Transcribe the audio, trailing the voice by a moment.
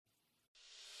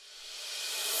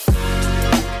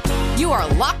You are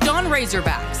Locked On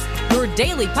Razorbacks, your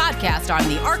daily podcast on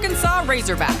the Arkansas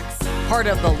Razorbacks, part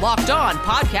of the Locked On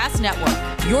Podcast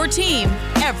Network, your team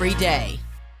every day.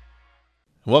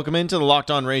 Welcome into the Locked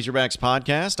On Razorbacks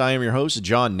podcast. I am your host,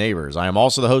 John Neighbors. I am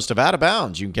also the host of Out of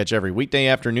Bounds. You can catch every weekday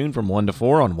afternoon from 1 to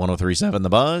 4 on 103.7 The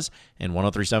Buzz and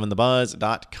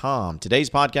 103.7thebuzz.com. Today's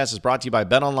podcast is brought to you by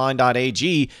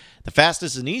BetOnline.ag, the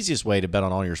fastest and easiest way to bet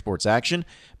on all your sports action.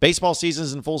 Baseball season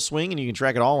is in full swing, and you can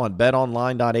track it all on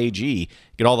BetOnline.ag.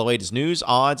 Get all the latest news,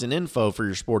 odds, and info for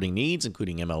your sporting needs,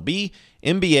 including MLB,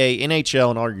 NBA, NHL,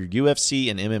 and all your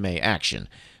UFC and MMA action.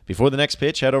 Before the next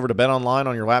pitch, head over to BetOnline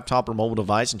on your laptop or mobile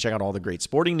device and check out all the great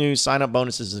sporting news, sign-up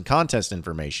bonuses, and contest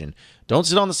information. Don't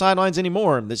sit on the sidelines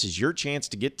anymore. This is your chance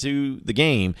to get to the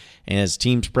game as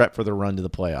teams prep for their run to the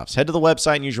playoffs. Head to the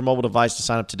website and use your mobile device to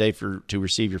sign up today to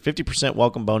receive your 50%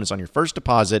 welcome bonus on your first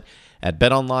deposit at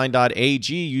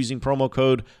betonline.ag using promo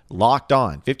code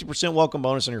LOCKEDON. 50% welcome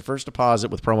bonus on your first deposit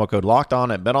with promo code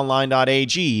LOCKEDON at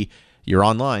betonline.ag, your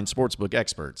online sportsbook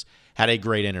experts. Had a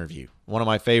great interview, one of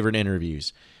my favorite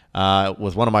interviews.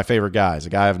 With one of my favorite guys, a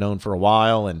guy I've known for a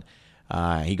while, and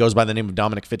he goes by the name of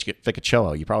Dominic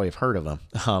Ficcicello. You probably have heard of him.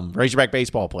 Razorback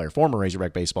baseball player, former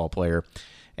Razorback baseball player.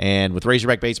 And with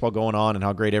Razorback baseball going on and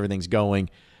how great everything's going,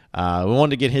 we wanted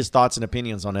to get his thoughts and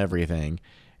opinions on everything.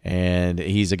 And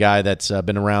he's a guy that's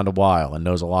been around a while and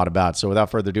knows a lot about it. So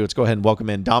without further ado, let's go ahead and welcome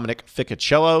in Dominic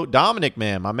Ficcicello. Dominic,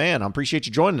 man, my man, I appreciate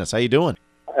you joining us. How you doing?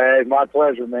 Hey, my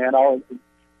pleasure, man. I'm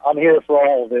here for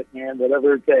all of it, man,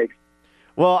 whatever it takes.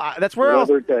 Well, that's where I was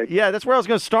going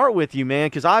to start with you, man,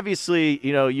 because obviously,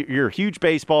 you know, you're a huge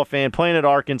baseball fan, playing at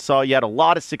Arkansas. You had a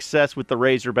lot of success with the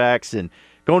Razorbacks and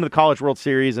going to the College World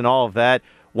Series and all of that.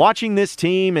 Watching this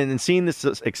team and seeing this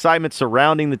excitement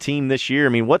surrounding the team this year, I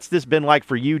mean, what's this been like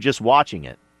for you just watching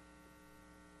it?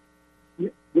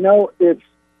 You know, it's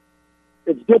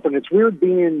different. It's weird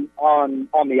being on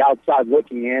the outside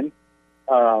looking in.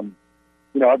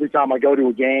 You know, every time I go to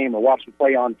a game or watch them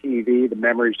play on TV, the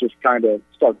memories just kind of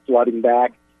start flooding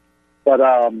back. But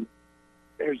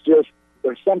there's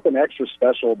something extra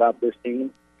special about this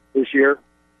team this year.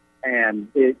 And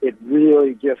it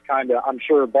really just kind of, I'm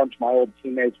sure a bunch of my old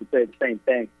teammates would say the same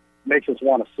thing, makes us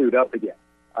want to suit up again.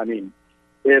 I mean,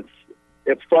 it's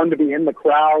fun to be in the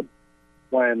crowd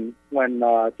when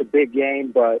it's a big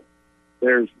game, but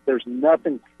there's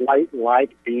nothing quite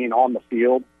like being on the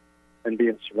field and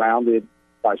being surrounded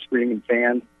by screaming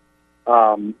fans.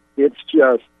 It's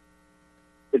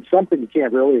something you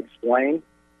can't really explain.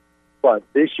 But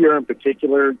this year in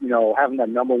particular, you know, having that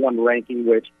number one ranking,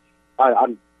 which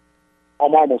I'm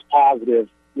almost positive,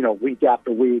 you know, week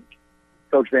after week,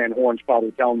 Coach Van Horn's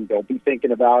probably telling them, don't be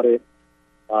thinking about it.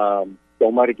 Don't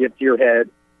let it get to your head.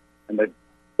 And they've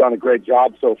done a great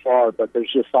job so far, but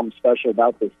there's just something special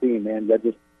about this team, man.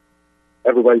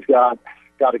 Everybody's got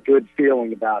a good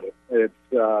feeling about it. It's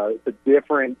a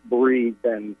different breed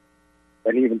than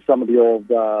even some of the old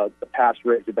the past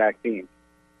Razorback teams.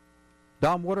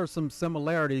 Dom, what are some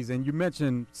similarities? And you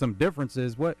mentioned some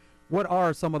differences. What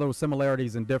are some of those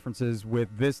similarities and differences with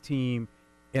this team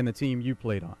and the team you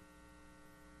played on?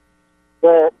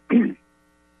 Well,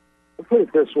 I'll put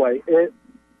it this way: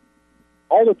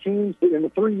 all the teams in the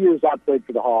 3 years I played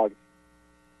for the Hogs,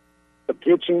 the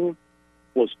pitching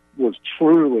was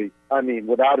truly, I mean,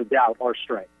 without a doubt, our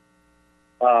strength.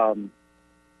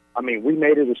 I mean, we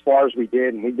made it as far as we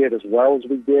did, and we did as well as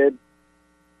we did.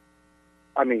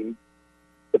 I mean,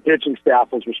 the pitching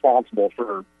staff was responsible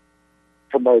for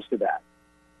most of that.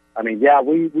 I mean, yeah,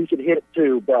 we could hit it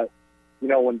too, but, you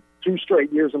know, when 2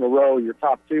 straight years in a row, you're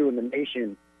top 2 in the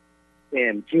nation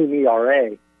in team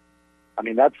ERA, I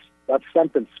mean, that's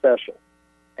something special.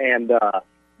 And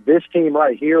this team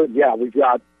right here, yeah, we've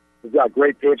got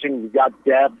great pitching, we've got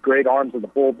depth, great arms in the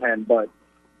bullpen, but,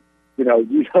 you know,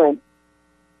 you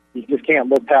just can't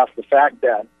look past the fact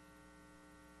that,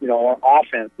 you know, our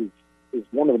offense is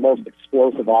one of the most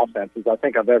explosive offenses I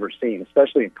think I've ever seen,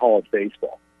 especially in college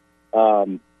baseball.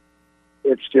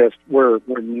 It's just, we're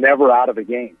never out of a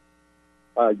game.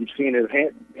 You've seen it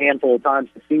a handful of times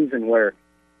this season where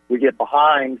we get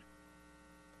behind,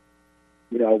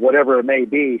 you know, whatever it may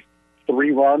be,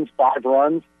 3 runs, 5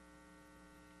 runs,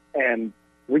 and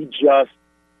we just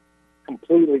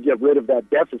completely get rid of that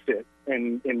deficit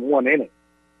in 1 inning.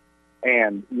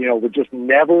 And, you know, we're just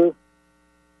never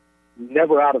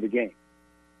out of the game.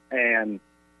 And,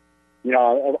 you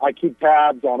know, I keep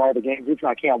tabs on all the games, even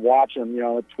I can't watch them, you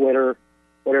know, at Twitter,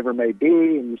 whatever it may be,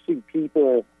 and you see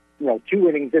people, you know, 2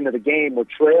 innings into the game, we're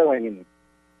trailing, and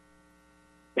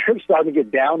they're starting to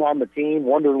get down on the team,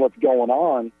 wondering what's going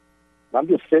on. I'm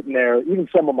just sitting there, even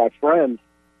some of my friends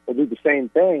will do the same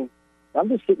thing, I'm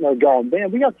just sitting there going,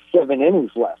 man, we got 7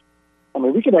 innings left. I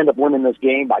mean, we could end up winning this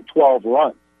game by 12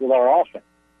 runs with our offense.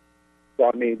 So,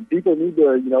 I mean, people need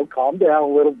to, calm down a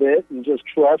little bit and just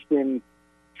trust in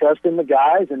the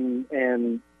guys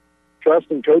and trust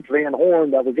in Coach Van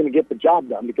Horn that we're going to get the job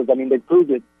done, because, I mean, they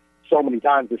proved it so many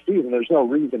times this season. There's no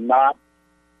reason not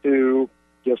to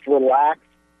just relax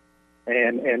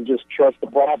and just trust the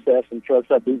process and trust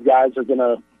that these guys are going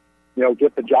to,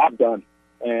 get the job done.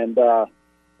 And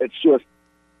it's just,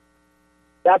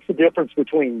 that's the difference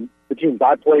between the teams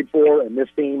I played for and this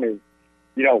team is,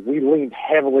 we leaned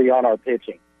heavily on our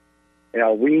pitching.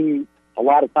 A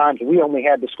lot of times we only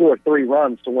had to score 3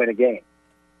 runs to win a game.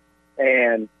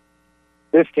 And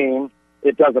this team,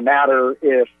 it doesn't matter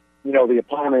if, the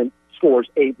opponent scores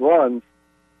 8 runs,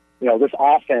 this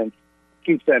offense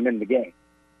keeps them in the game.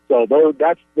 So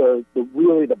that's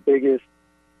really the biggest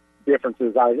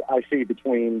differences I see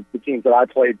between the teams that I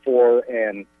played for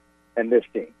and this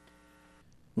team.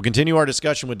 We'll continue our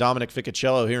discussion with Dominic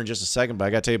Ficacello here in just a second, but I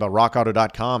got to tell you about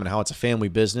RockAuto.com and how it's a family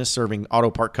business serving auto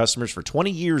part customers for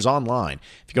 20 years online.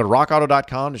 If you go to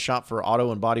RockAuto.com to shop for auto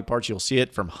and body parts, you'll see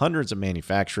it from hundreds of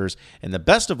manufacturers. And the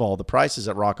best of all, the prices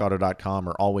at RockAuto.com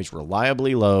are always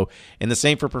reliably low, and the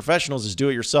same for professionals as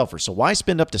do-it-yourselfers. So why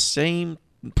spend up the same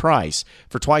price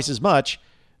for twice as much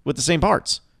with the same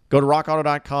parts? Go to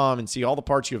rockauto.com and see all the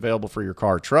parts you available for your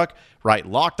car or truck. Write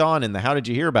Locked On in the How Did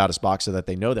You Hear About Us box so that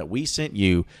they know that we sent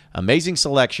you. Amazing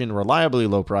selection, reliably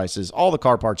low prices, all the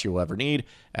car parts you'll ever need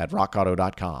at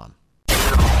rockauto.com.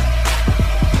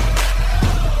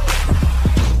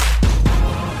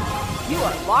 You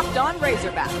are Locked On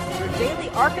Razorbacks, your daily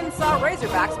Arkansas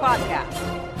Razorbacks podcast.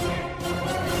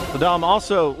 So, Dom,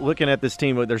 also looking at this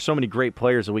team, there's so many great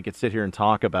players that we could sit here and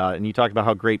talk about, and you talked about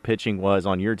how great pitching was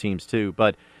on your teams too,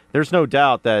 but there's no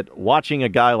doubt that watching a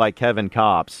guy like Kevin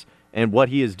Kopps and what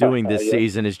he is doing this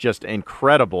season is just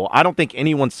incredible. I don't think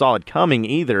anyone saw it coming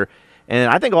either, and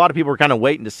I think a lot of people were kind of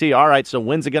waiting to see, all right, so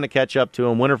when's it going to catch up to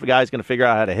him? When are the guys going to figure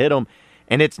out how to hit him?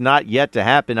 And it's not yet to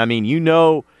happen. I mean,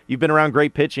 you've been around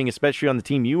great pitching, especially on the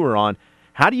team you were on.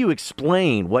 How do you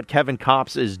explain what Kevin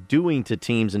Kopps is doing to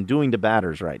teams and doing to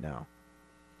batters right now?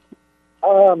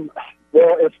 Well,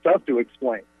 it's tough to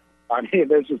explain. I mean,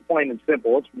 it's just plain and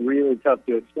simple. It's really tough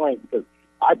to explain because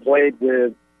I played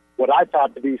with what I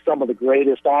thought to be some of the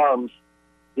greatest arms,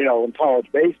 in college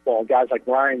baseball, guys like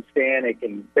Ryan Stanek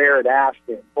and Barrett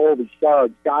Aston, Colby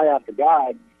Suggs, guy after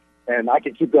guy, and I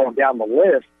could keep going down the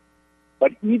list.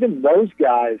 But even those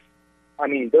guys, I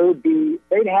mean,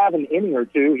 they'd have an inning or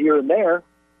two here and there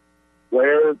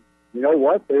where,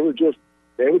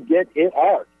 they would get hit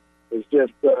hard. It's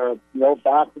just,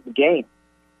 fact of the game.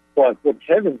 But what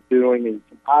Kevin's doing is,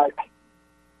 I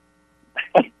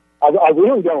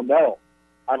really don't know.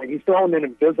 I mean, he's throwing an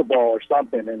invisible or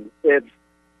something, and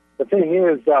the thing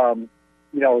is, a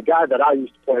guy that I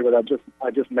used to play with,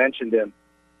 I just mentioned him,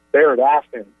 Barrett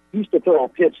Aston. He used to throw a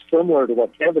pitch similar to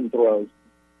what Kevin throws,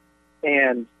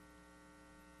 and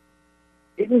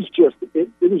it was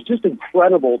just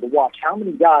incredible to watch how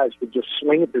many guys would just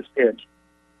swing at this pitch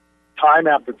time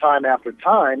after time after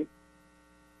time,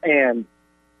 and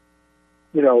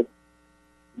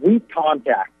weak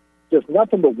contact, just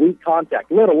nothing but weak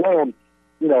contact, let alone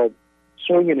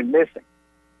swinging and missing.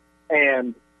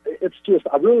 And it's just,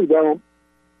 I really don't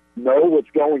know what's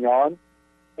going on.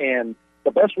 And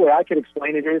the best way I could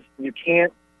explain it is you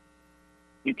can't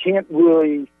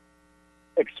really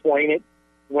explain it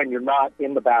when you're not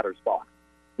in the batter's box.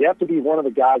 You have to be one of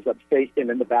the guys that's faced him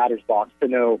in the batter's box to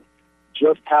know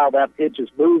just how that pitch is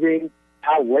moving,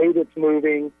 how late it's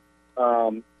moving.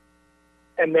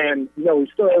 And then, he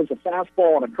still has a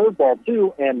fastball and a curveball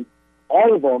too, and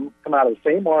all of them come out of the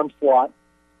same arm slot.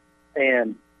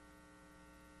 And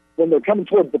when they're coming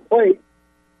towards the plate,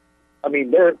 I mean,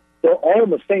 they're all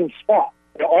in the same spot.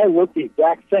 They all look the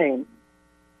exact same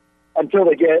until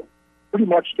they get pretty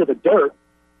much to the dirt,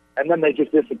 and then they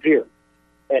just disappear.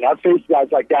 And I've faced guys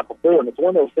like that before, and it's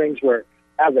one of those things where,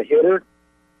 as a hitter,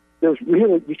 you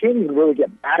can't even really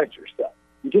get mad at yourself.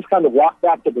 You just kind of walk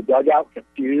back to the dugout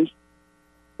confused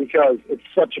because it's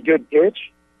such a good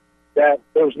pitch that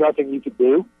there's nothing you could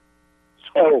do.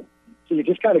 So you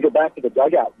just kind of go back to the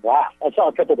dugout and laugh. I saw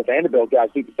a couple of the Vanderbilt guys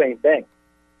do the same thing.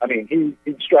 I mean,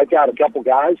 he'd strike out a couple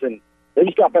guys, and they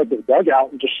just got back to the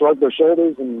dugout and just shrugged their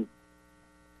shoulders and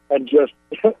just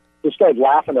started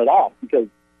laughing it off because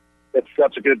it's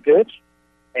such a good pitch,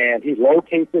 and he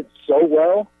locates it so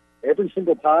well every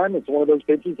single time. It's one of those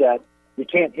pitches that you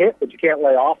can't hit, but you can't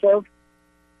lay off of.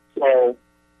 So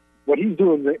what he's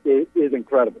doing is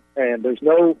incredible, and there's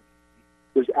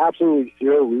absolutely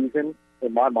zero reason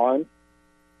in my mind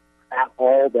at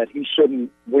all that he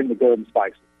shouldn't win the Golden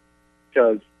Spikes,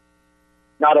 because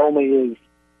not only is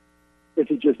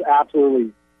he just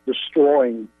absolutely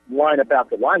destroying lineup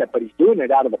after lineup, but he's doing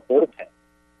it out of the bullpen.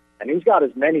 And he's got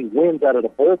as many wins out of the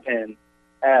bullpen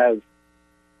as,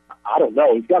 I don't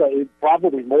know, he's got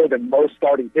probably more than most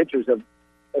starting pitchers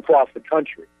across the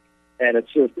country. And it's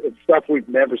stuff we've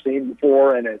never seen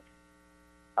before. And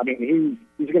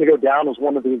he's going to go down as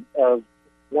one of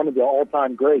the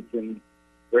all-time greats in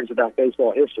Razorback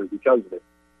baseball history because of it.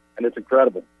 And it's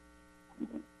incredible.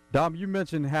 Dom, you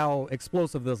mentioned how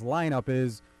explosive this lineup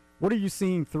is. What are you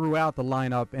seeing throughout the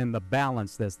lineup and the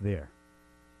balance that's there?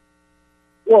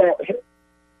 Well,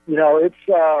 it's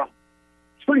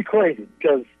pretty crazy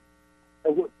because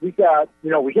we got,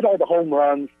 we hit all the home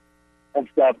runs and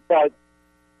stuff, but,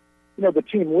 the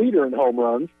team leader in home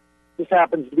runs just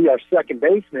happens to be our second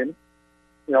baseman,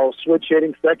 switch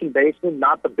hitting second baseman,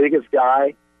 not the biggest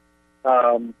guy.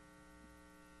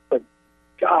 But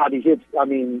God, he hits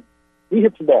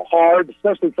the ball hard,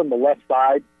 especially from the left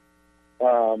side.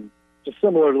 Just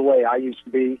similar to the way I used to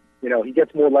be. He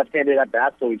gets more left-handed at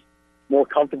bat, so he's more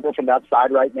comfortable from that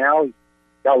side right now. He's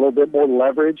got a little bit more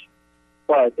leverage.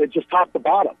 But it just top to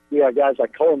bottom. We have guys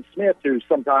like Colin Smith, who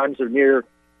sometimes are near,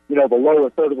 the lower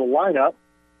third of the lineup,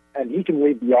 and he can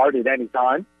leave the yard at any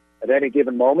time, at any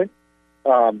given moment.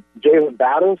 Jalen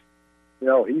Battles,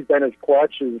 he's been as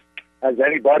clutch as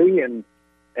anybody, and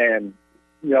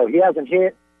he hasn't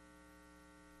hit,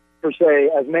 per se,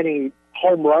 as many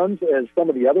home runs as some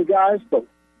of the other guys, but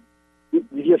you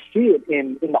just see it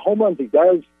in the home runs he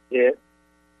does hit.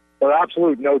 They're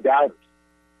absolute no doubters.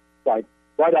 Like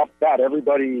right off the bat,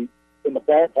 everybody in the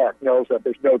ballpark knows that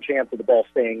there's no chance of the ball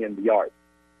staying in the yard,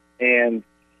 and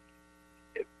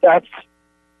that's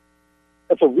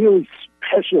a really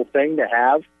special thing to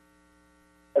have,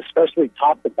 especially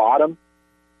top to bottom,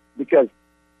 because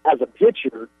as a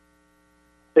pitcher,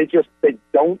 they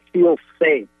don't feel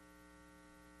safe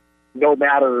no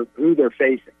matter who they're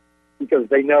facing, because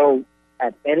they know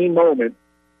at any moment,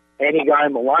 any guy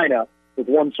in the lineup with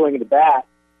one swing of the bat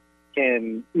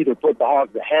can either put the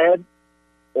Hogs ahead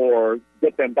or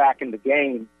get them back in the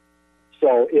game.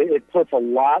 So it puts a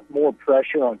lot more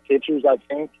pressure on pitchers, I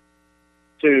think,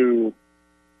 to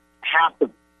have to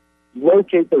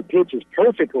locate their pitches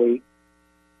perfectly,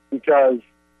 because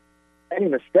any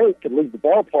mistake could leave the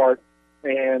ballpark,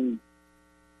 and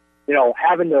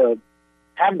having to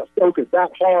focus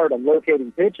that hard on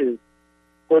locating pitches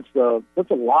puts a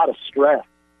lot of stress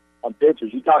on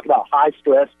pitchers. You talk about high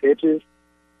stress pitches.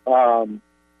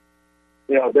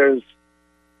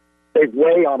 They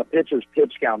weigh on a pitcher's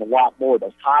pitch count a lot more.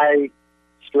 Those high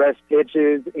stress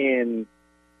pitches in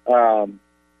high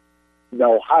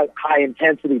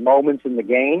intensity moments in the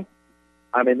game.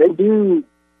 I mean, they do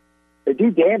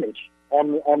damage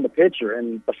on the pitcher,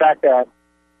 and the fact that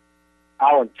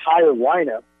our entire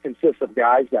lineup consists of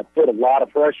guys that put a lot of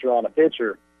pressure on a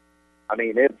pitcher. I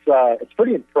mean, it's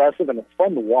pretty impressive, and it's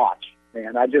fun to watch,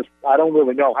 man. I don't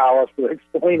really know how else to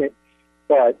explain it,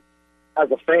 but as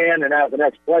a fan and as an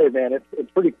ex-player, man,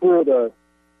 it's pretty cool to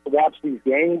watch these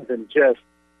games and just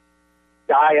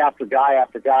guy after guy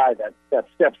after guy that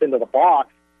steps into the box.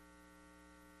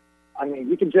 I mean,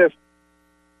 you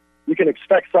can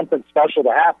expect something special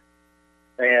to happen,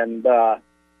 and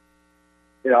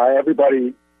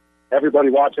everybody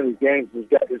watching these games has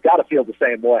got to feel the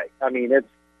same way. I mean,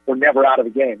 we're never out of a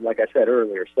game, like I said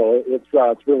earlier, so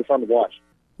it's really fun to watch.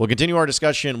 We'll continue our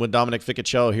discussion with Dominic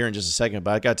Ficcicello here in just a second,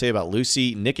 but I got to tell you about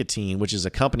Lucy Nicotine, which is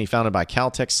a company founded by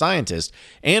Caltech scientists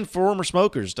and former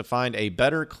smokers to find a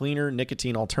better, cleaner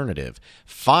nicotine alternative.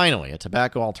 Finally, a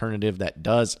tobacco alternative that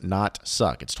does not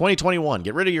suck. It's 2021.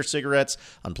 Get rid of your cigarettes,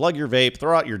 unplug your vape,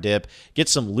 throw out your dip, get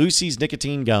some Lucy's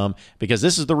nicotine gum, because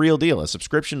this is the real deal. A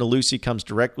subscription to Lucy comes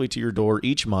directly to your door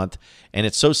each month, and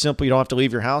it's so simple you don't have to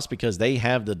leave your house because they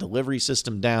have the delivery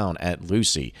system down at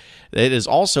Lucy. It is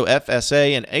also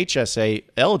FSA and HSA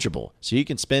eligible, so you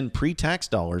can spend pre-tax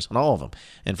dollars on all of them.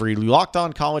 And for you Locked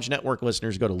On College Network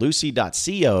listeners, go to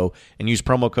lucy.co and use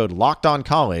promo code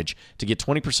LOCKEDONCollege to get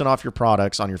 20% off your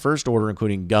products on your first order,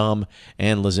 including gum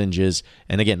and lozenges.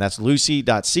 And again, that's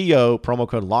lucy.co, promo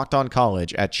code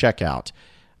LOCKEDONCollege at checkout.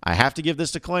 I have to give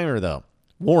this disclaimer, though.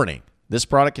 Warning, this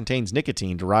product contains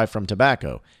nicotine derived from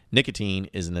tobacco. Nicotine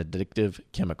is an addictive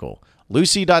chemical.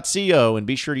 Lucy.co, and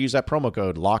be sure to use that promo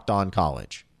code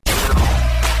LOCKEDONCollege.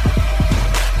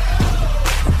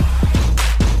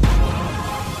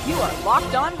 You are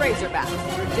Locked On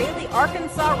Razorbacks, your daily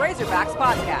Arkansas Razorbacks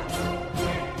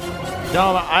podcast.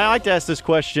 Dom, I like to ask this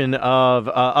question of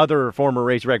other former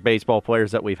Razorback baseball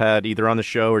players that we've had either on the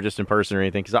show or just in person or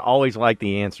anything, because I always like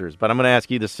the answers. But I'm going to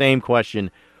ask you the same question.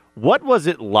 What was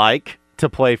it like to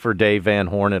play for Dave Van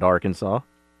Horn at Arkansas?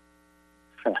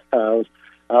 I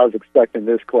was expecting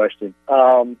this question.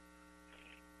 Man,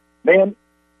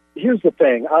 here's the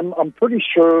thing. I'm pretty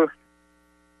sure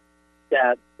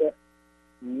that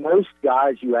most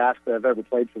guys you ask that have ever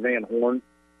played for Van Horn,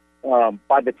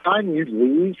 by the time you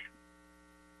leave,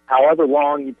 however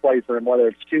long you play for him, whether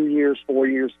it's 2 years, 4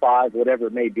 years, 5, whatever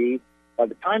it may be, by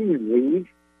the time you leave,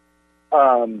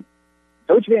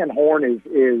 Coach Van Horn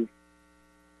is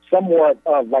somewhat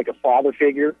of like a father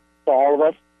figure to all of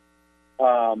us.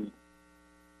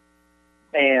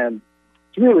 And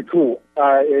it's really cool.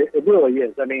 It really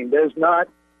is. I mean, there's not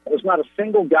a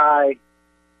single guy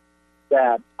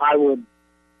that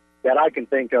I can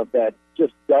think of that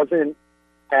just doesn't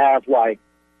have like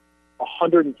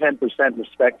 110%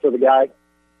 respect for the guy,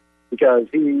 because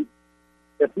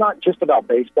it's not just about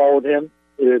baseball with him.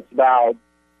 It's about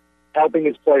helping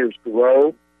his players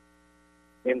grow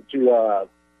into,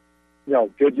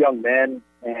 good young men.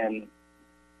 And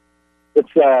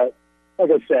it's,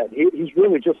 like I said, he's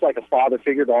really just like a father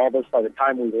figure to all of us by the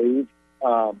time we leave.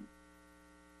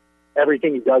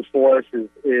 Everything he does for us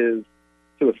is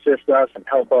to assist us and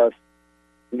help us,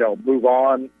 move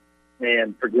on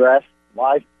and progress in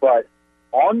life. But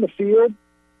on the field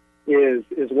is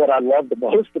what I love the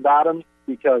most about him,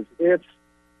 because he's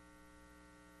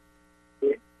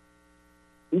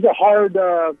a hard,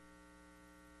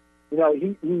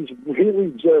 he's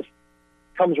really just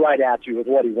comes right at you with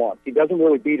what he wants. He doesn't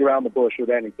really beat around the bush with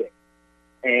anything.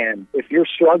 And if you're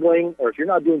struggling or if you're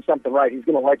not doing something right, he's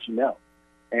going to let you know.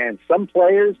 And some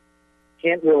players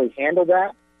can't really handle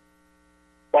that,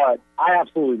 but I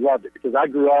absolutely loved it, because I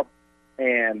grew up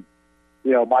and,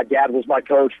 my dad was my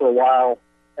coach for a while.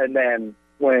 And then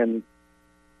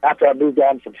after I moved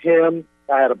on from him,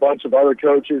 I had a bunch of other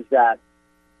coaches that,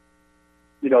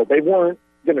 they weren't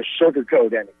going to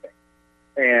sugarcoat anything.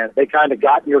 And they kind of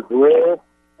got in your grill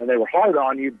and they were hard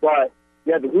on you, but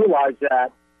you had to realize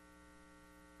that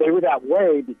they were that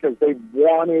way because they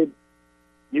wanted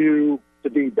you to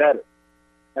be better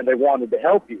and they wanted to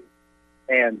help you.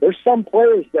 And there's some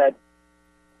players that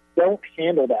don't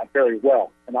handle that very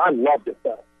well. And I loved it,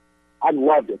 though. I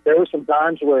loved it. There were some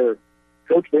times where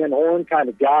Coach Van Horn kind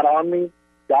of got on me,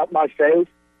 got in my face,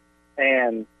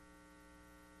 and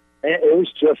it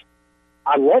was just,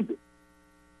 I loved it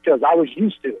because I was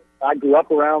used to it. I grew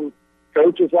up around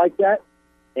coaches like that,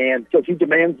 and because he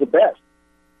demands the best.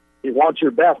 He wants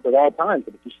your best at all times.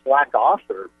 But if you slack off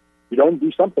or you don't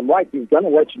do something right, he's going to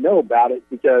let you know about it,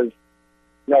 because,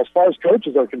 as far as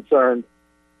coaches are concerned,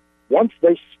 once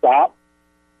they stop,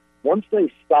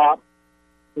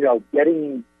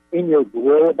 getting in your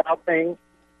grill about things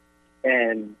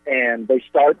and they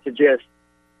start to just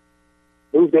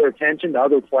move their attention to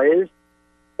other players,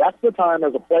 that's the time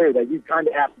as a player that you kind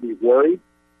of have to be worried,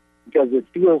 because it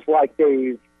feels like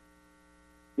they've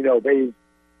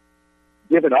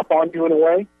given up on you in a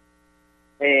way.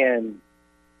 And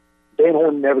Van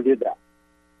Horn never did that.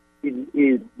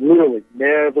 He really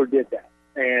never did that.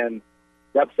 And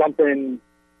that's something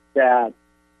that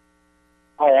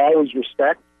I always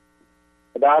respect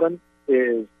about him,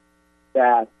 is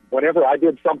that whenever I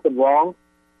did something wrong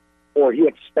or he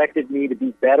expected me to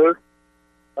be better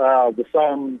with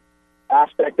some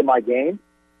aspect of my game,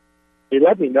 he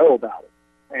let me know about it.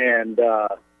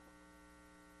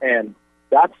 And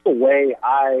that's the way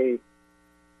I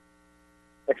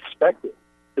expect it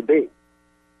to be.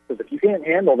 Because if you can't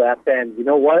handle that, then you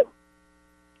know what?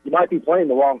 You might be playing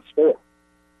the wrong sport.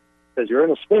 Because you're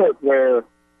in a sport where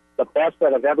the best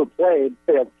that have ever played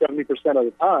failed 70% of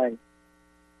the time,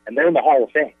 and they're in the Hall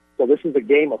of Fame. So this is a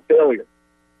game of failure.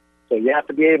 So you have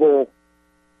to be able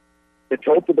to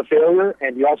cope with the failure,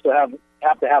 and you also have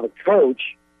to have a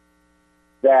coach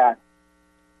that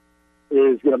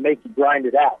is going to make you grind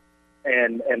it out.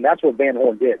 And that's what Van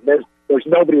Horn did. There's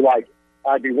nobody like it.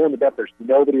 I'd be willing to bet there's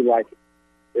nobody like it.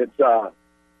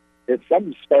 It's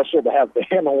something special to have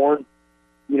Van Horn,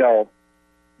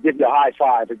 give you a high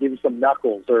five or give you some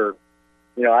knuckles, or,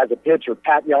 as a pitcher,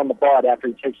 pat you on the butt after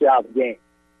he takes you out of the game.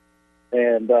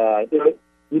 And,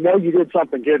 you did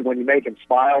something good when you make him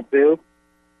smile, too,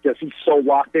 because he's so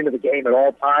locked into the game at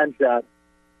all times that,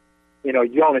 you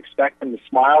don't expect him to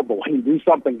smile. But when you do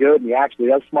something good and he actually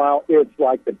does smile, it's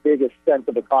like the biggest sense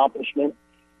of accomplishment.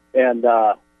 And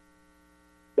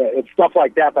it's stuff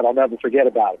like that I'll never forget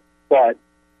about him. But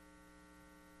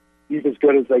he's as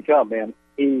good as they come, man.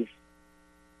 He's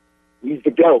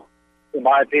the GOAT, in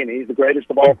my opinion. He's the greatest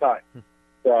of all time.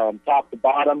 From top to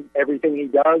bottom, everything he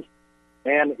does.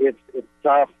 And it's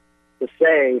tough to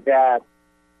say that,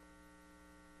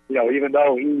 even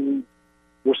though he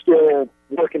we're still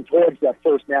working towards that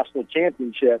first national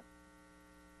championship,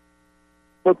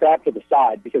 put that to the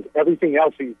side, because everything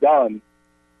else he's done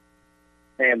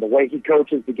and the way he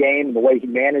coaches the game and the way he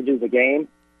manages the game,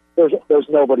 there's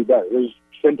nobody better. There's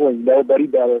simply nobody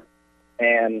better.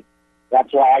 And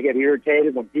that's why I get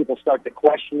irritated when people start to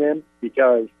question him,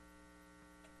 because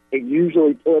he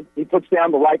usually puts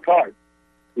down the right card.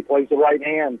 He plays the right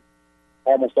hand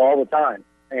almost all the time.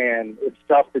 And it's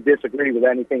tough to disagree with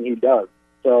anything he does.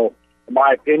 So, in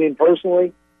my opinion,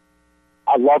 personally,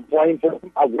 I love playing for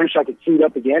him. I wish I could suit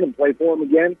up again and play for him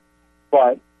again,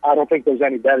 but I don't think there's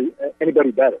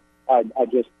anybody better. I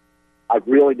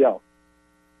really don't.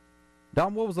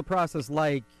 Dom, what was the process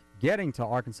like getting to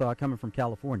Arkansas, coming from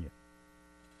California?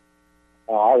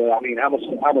 I mean, how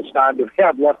much time do we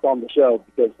have left on the show?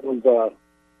 Because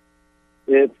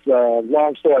it's a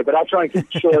long story, but I'll try and keep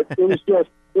it short.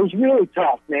 It was really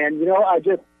tough, man. You know, I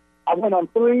went on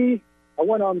three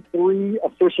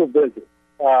official visits.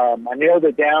 I nailed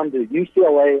it down to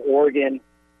UCLA, Oregon,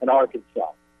 and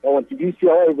Arkansas. I went to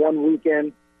UCLA one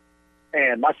weekend,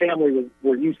 and my family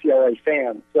were UCLA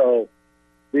fans, so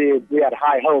we had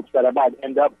high hopes that I might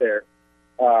end up there.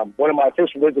 One of my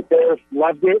official visits there,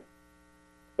 loved it.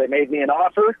 They made me an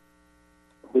offer.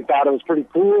 We thought it was pretty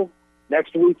cool.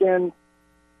 Next weekend,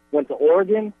 went to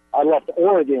Oregon. I left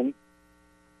Oregon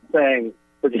saying,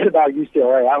 forget about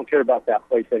UCLA. I don't care about that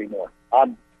place anymore.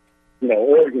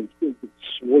 Oregon's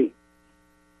sweet.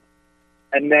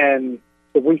 And then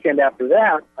the weekend after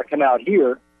that, I come out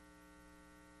here,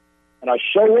 and I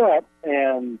show up,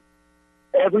 and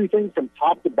everything from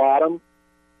top to bottom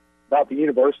about the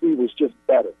university was just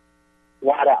better.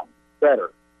 Flat out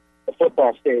better. The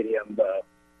football stadium, the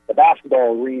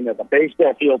basketball arena, the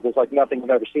baseball field was like nothing I've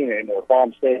ever seen anymore.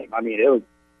 Baum Stadium. I mean,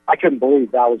 I couldn't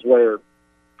believe that was where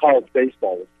college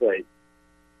baseball was played.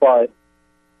 But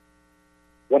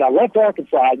when I left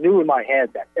Arkansas, I knew in my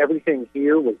head that everything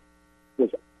here was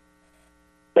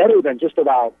better than just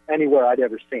about anywhere I'd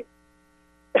ever seen.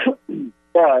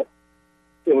 But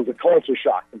it was a culture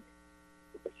shock to me.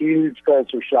 It was a huge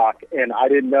culture shock, and I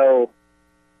didn't know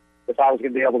if I was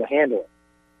going to be able to handle it.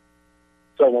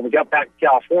 So when we got back to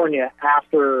California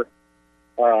after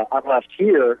I left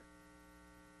here,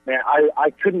 man,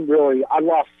 I couldn't really, I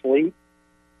lost sleep.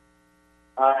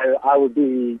 I would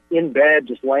be in bed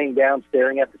just laying down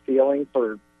staring at the ceiling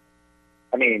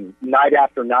night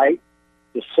after night,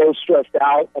 just so stressed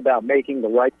out about making the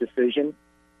right decision.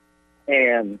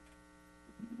 And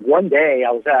one day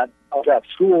I was at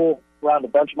school around a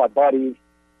bunch of my buddies,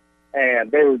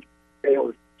 and they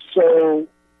were so,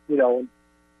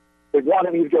 they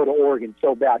wanted me to go to Oregon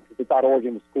so bad because they thought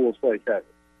Oregon was the coolest place ever.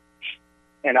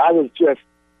 And I was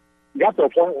got to a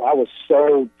point where I was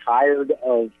so tired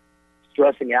of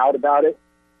stressing out about it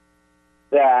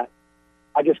that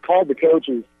I just called the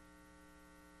coaches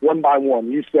one by one.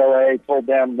 UCLA, told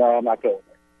them, no, I'm not going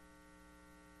there.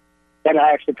 Then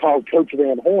I actually called Coach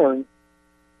Van Horn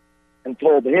and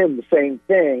told him the same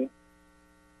thing.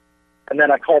 And then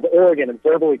I called Oregon and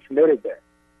verbally committed there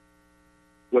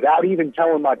without even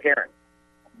telling my parents.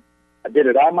 I did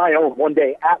it on my own one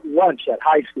day at lunch at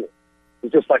high school. It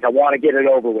was just like, I want to get it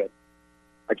over with.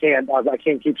 I can't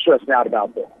keep stressing out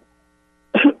about this.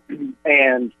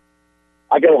 And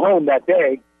I go home that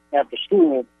day after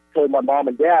school, told my mom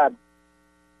and dad,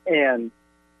 and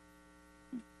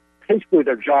basically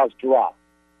their jaws dropped.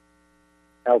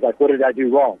 I was like, what did I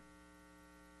do wrong?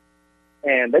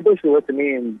 And they basically looked at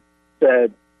me and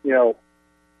said, we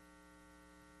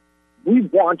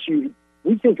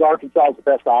think Arkansas is the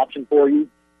best option for you.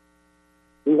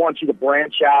 We want you to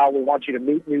branch out. We want you to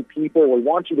meet new people. We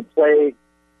want you to play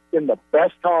in the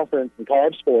best conference in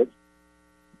college sports.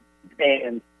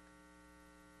 And,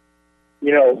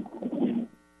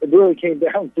 it really came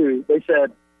down to, they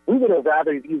said, we would have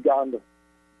rather you gone to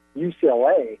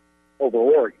UCLA over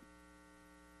Oregon.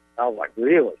 I was like,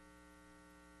 really?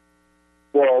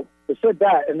 Well, they said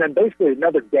that, and then basically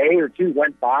another day or two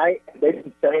went by, and they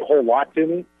didn't say a whole lot to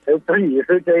me. They were pretty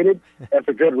irritated, and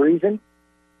for good reason,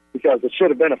 because it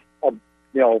should have been a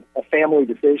family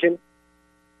decision.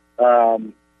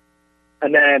 And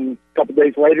then a couple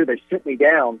days later, they sit me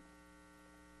down,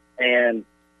 and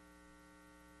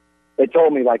they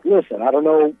told me, like, listen, I don't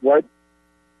know what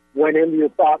went into your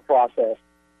thought process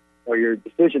or your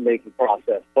decision-making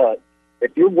process, but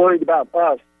if you're worried about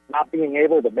us not being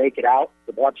able to make it out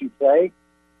to watch you play,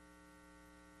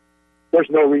 there's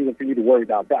no reason for you to worry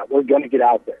about that. We're going to get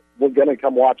out there. We're going to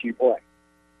come watch you play.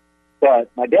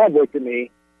 But my dad looked at me,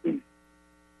 and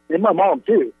my mom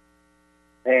too,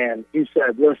 and he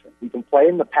said, listen, you can play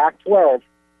in the Pac-12,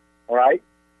 all right?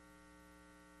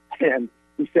 And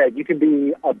he said, you can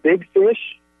be a big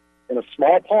fish in a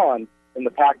small pond in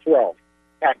the Pac-12,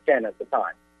 Pac-10 at the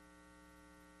time.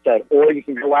 Said, or you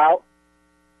can go out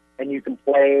and you can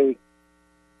play.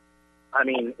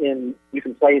 You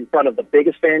can play in front of the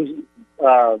biggest fan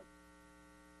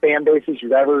bases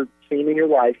you've ever seen in your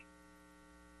life,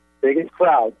 biggest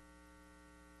crowd,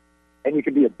 and you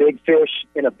can be a big fish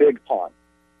in a big pond.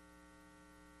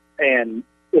 And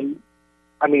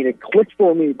it clicked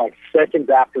for me like seconds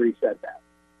after he said that.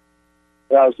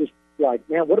 And I was just like,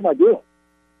 man, what am I doing?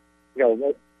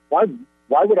 Why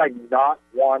would I not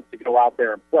want to go out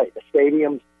there and play? The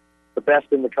stadium's the best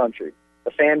in the country.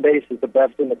 The fan base is the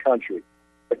best in the country.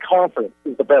 The conference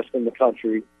is the best in the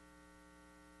country.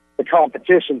 The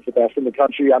competition's the best in the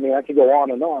country. I mean, I could go on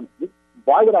and on.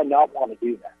 Why would I not want to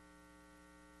do that?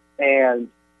 And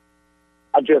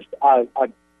I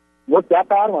looked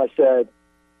up at him and I said,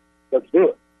 let's do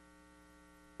it.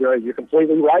 You're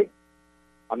completely right.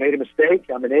 I made a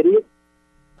mistake. I'm an idiot.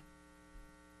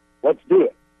 Let's do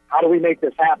it. How do we make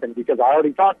this happen? Because I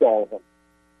already talked to all of them.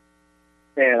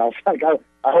 And I was like,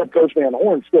 I hope Coach Van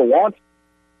Horn still wants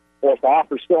it, or if the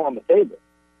offer's still on the table.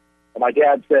 And my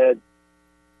dad said,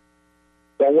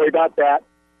 don't worry about that,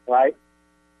 right?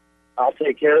 I'll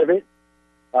take care of it.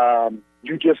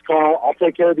 You just call. I'll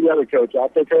take care of the other coach. I'll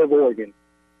take care of Oregon.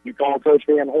 You call Coach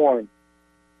Van Horn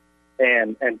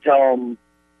and tell him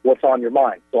what's on your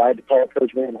mind. So I had to call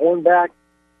Coach Van Horn back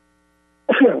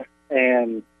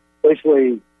and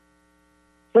essentially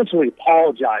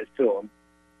apologize to him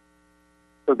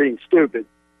for being stupid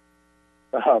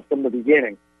from the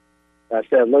beginning. I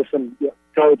said, listen,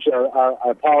 Coach, I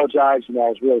apologize. I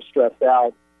was really stressed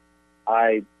out.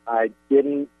 I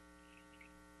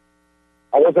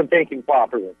wasn't thinking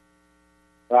properly,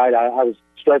 right? I was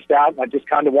stressed out, and I just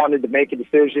kind of wanted to make a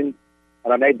decision,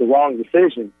 and I made the wrong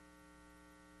decision.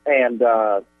 And,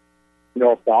 if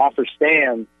the offer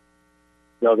stands,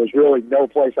 there's really no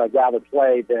place I'd rather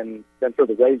play than for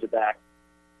the Razorbacks.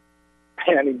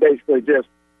 And he basically just,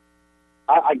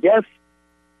 I guess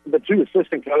the two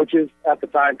assistant coaches at the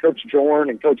time, Coach Jorn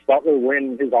and Coach Butler, were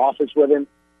in his office with him.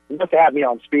 He must have had me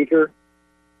on speaker,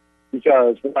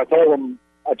 because when I told him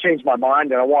I changed my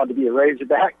mind and I wanted to be a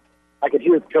Razorback, I could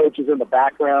hear the coaches in the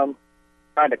background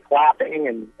kind of clapping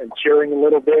and cheering a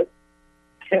little bit.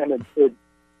 And it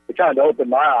kind of opened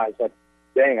my eyes, like,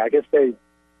 dang, I guess they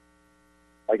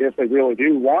really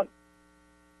do want.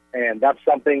 And that's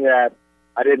something that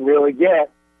I didn't really get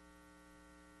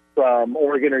from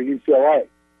Oregon or UCLA.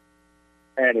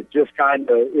 And it just kind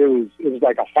of, it was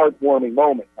like a heartwarming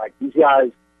moment. Like, these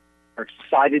guys are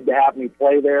excited to have me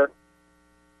play there.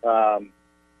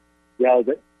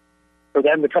 For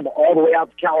them to come all the way out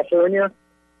to California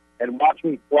and watch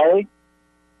me play.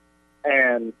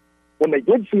 And when they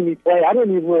did see me play, I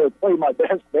didn't even really play my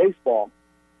best baseball.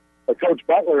 But Coach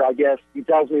Butler, I guess, he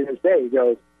tells me this day, he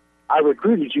goes, I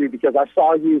recruited you because I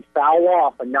saw you foul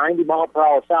off a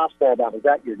 90-mile-per-hour fastball that was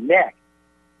at your neck,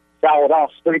 foul it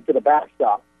off straight to the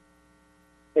backstop.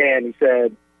 And he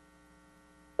said,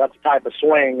 that's the type of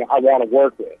swing I want to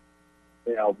work with.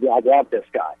 I want this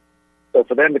guy. So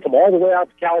for them to come all the way out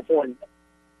to California,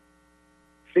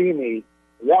 see me,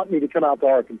 want me to come out to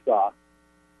Arkansas,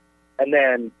 and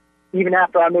then even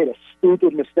after I made a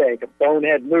stupid mistake, a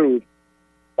bonehead move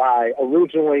by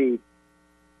originally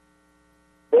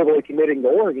verbally committing to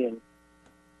Oregon,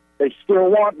 they still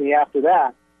want me after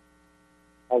that.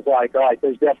 I was like, all right,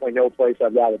 there's definitely no place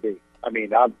I'd rather be. I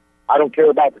mean, I don't care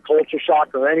about the culture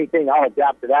shock or anything. I'll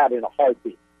adapt to that in a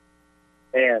heartbeat.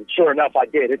 And sure enough, I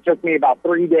did. It took me about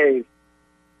 3 days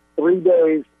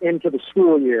into the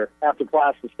school year after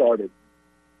classes started.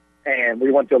 And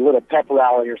we went to a little pep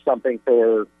rally or something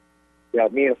for,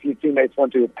 me and a few teammates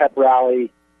went to a pep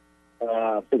rally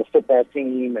for the football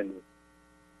team, and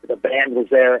the band was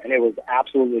there, and it was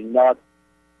absolutely nuts.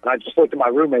 And I just looked at my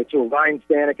roommates, who were Ryan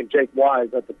Stanek and Jake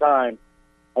Wise at the time.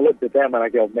 I looked at them and I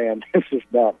go, man, this is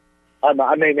nuts.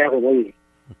 I may never leave.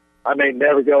 I may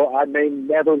never go. I may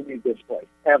never leave this place,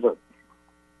 ever.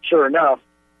 Sure enough,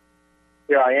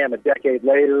 here I am a decade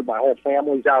later. My whole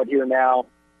family's out here now.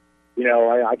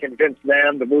 I convinced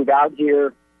them to move out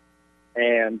here,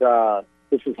 and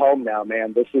this is home now,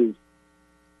 man. This is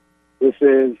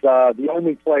the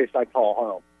only place I call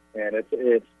home, and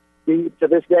it's to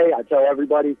this day, I tell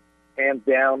everybody, hands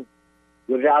down,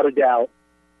 without a doubt,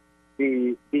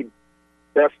 the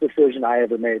best decision I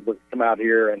ever made was to come out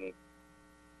here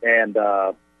and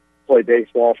play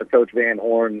baseball for Coach Van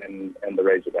Horn and the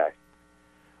Razorbacks.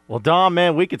 Well, Dom,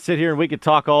 man, we could sit here and we could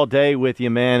talk all day with you,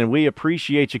 man, and we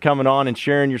appreciate you coming on and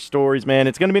sharing your stories, man.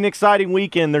 It's going to be an exciting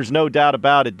weekend. There's no doubt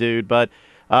about it, dude, but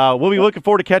we'll be looking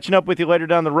forward to catching up with you later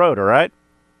down the road, all right?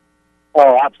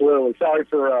 Oh, absolutely. Sorry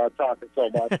for talking so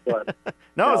much, but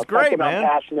No, it's great, something man. I'm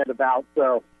passionate about.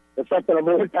 So it's something I'm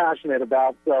really passionate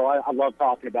about. So I love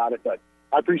talking about it. But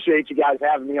I appreciate you guys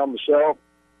having me on the show.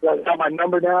 You guys got my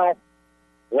number now.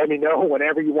 Let me know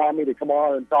whenever you want me to come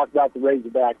on and talk about the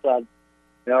Razorbacks.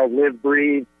 I, live,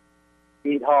 breathe,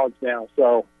 eat hogs now.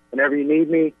 So whenever you need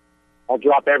me, I'll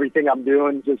drop everything I'm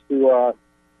doing just to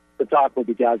talk with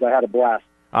you guys. I had a blast.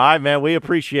 All right, man. We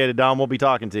appreciate it, Dom. We'll be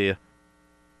talking to you.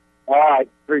 All right.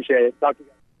 Appreciate it. Talk to you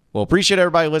guys. Well, appreciate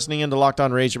everybody listening into Locked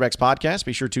On Razorbacks podcast.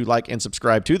 Be sure to like and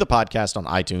subscribe to the podcast on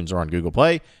iTunes or on Google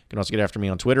Play. You can also get after me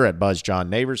on Twitter at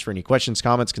BuzzJohnNeighbors for any questions,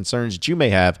 comments, concerns that you may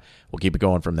have. We'll keep it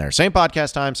going from there. Same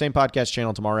podcast time, same podcast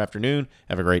channel tomorrow afternoon.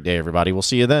 Have a great day, everybody. We'll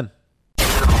see you then.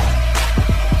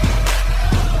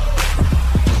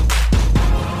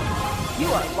 You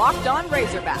are Locked On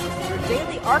Razorbacks, your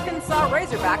daily Arkansas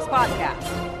Razorbacks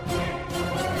podcast.